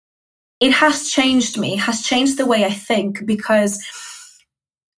it has changed me, has changed the way I think, because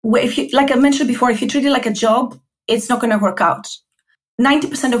if you, like I mentioned before, if you treat it like a job, it's not going to work out.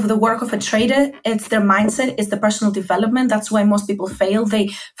 90% of the work of a trader, it's their mindset, it's the personal development. That's why most people fail. They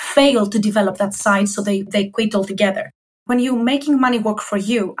fail to develop that side, so they quit altogether. When you're making money work for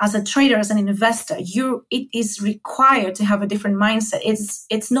you as a trader, as an investor, it is required to have a different mindset.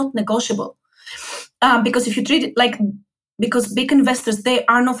 It's not negotiable. Because if you treat it because big investors, they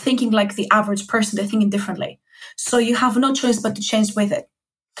are not thinking like the average person, they're thinking differently. So you have no choice but to change with it.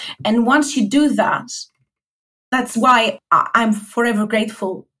 And once you do that, that's why I'm forever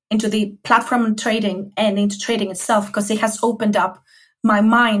grateful into the platform and trading and into trading itself, because it has opened up my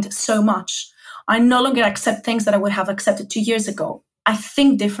mind so much. I no longer accept things that I would have accepted 2 years ago. I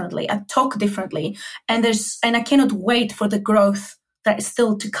think differently. I talk differently. And I cannot wait for the growth that is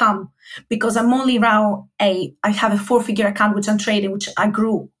still to come, because I'm only now I have a 4-figure account which I'm trading, which I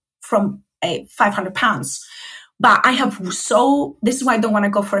grew from £500. But this is why I don't want to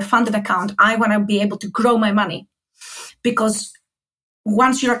go for a funded account. I want to be able to grow my money, because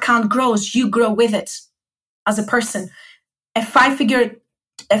once your account grows, you grow with it as a person. A 4-figure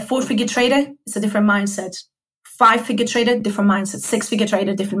trader is a different mindset. 5-figure trader, different mindset. 6-figure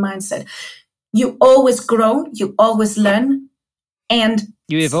trader, different mindset. You always grow, you always learn, and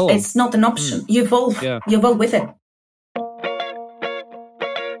you evolve. It's not an option. You evolve. Yeah. You evolve with it.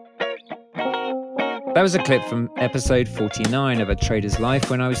 That was a clip from episode 49 of A Trader's Life,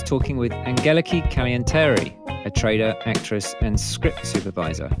 when I was talking with Angeliki Kallianteri, a trader, actress and script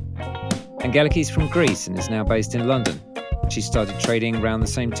supervisor. Angeliki is from Greece and is now based in London. She started trading around the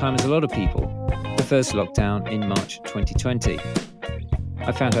same time as a lot of people, the first lockdown in March 2020.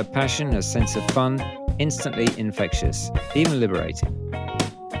 I found her passion, her sense of fun, instantly infectious, even liberating.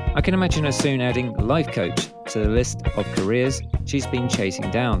 I can imagine her soon adding life coach to the list of careers she's been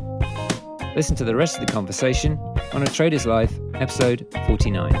chasing down. Listen to the rest of the conversation on A Trader's Life, episode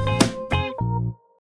 49.